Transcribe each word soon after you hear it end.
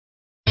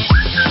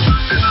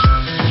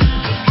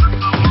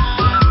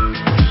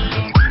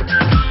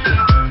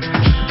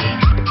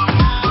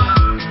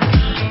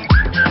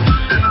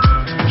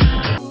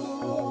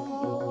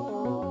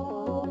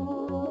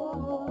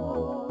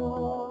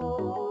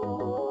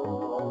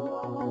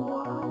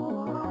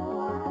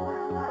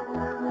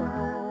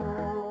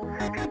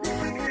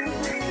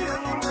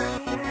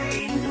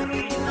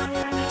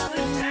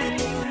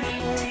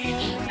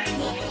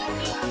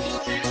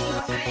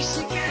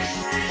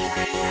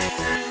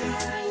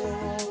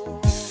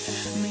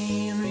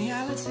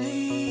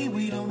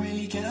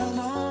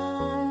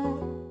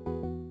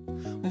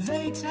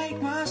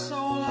take my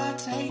soul, I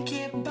take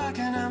it back,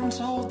 and I'm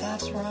told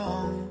that's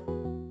wrong.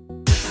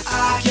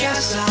 I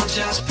guess I'll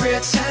just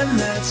pretend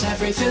that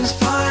everything's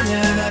fine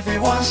and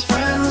everyone's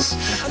friends,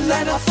 and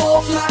then I'll fall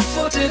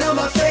flat-footed on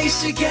my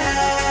face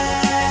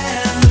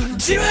again.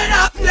 Do it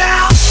up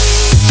now!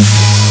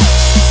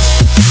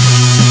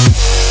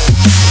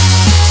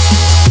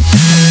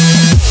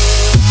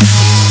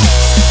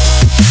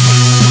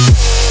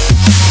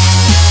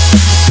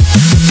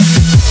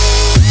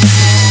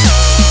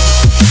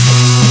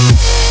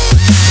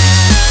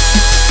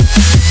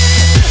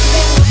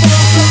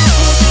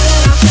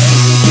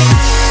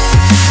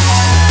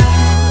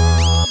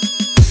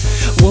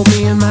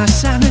 Me and my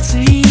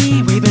sanity,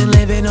 we've been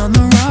living on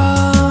the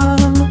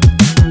run.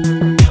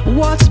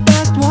 What's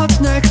best, what's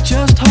next,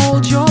 just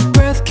hold your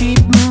breath, keep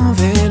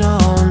moving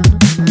on.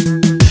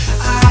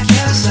 I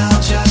guess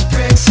I'll just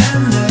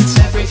pretend that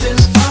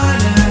everything's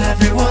fine and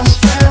everyone's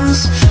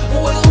friends.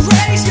 Well,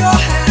 raise your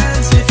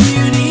hands if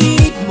you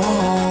need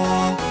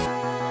more.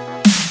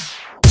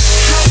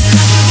 Had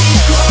enough of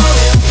these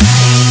growing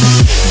pains,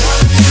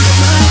 gotta do it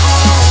my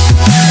own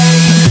way.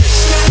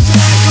 Snapped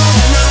back on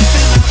a knife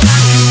in my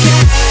back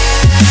again.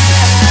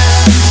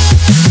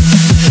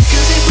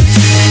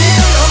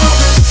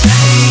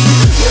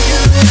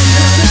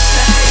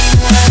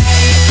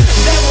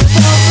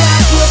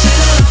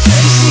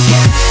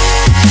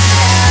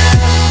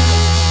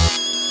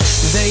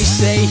 They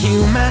say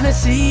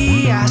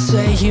humanity, I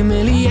say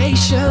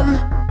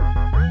humiliation.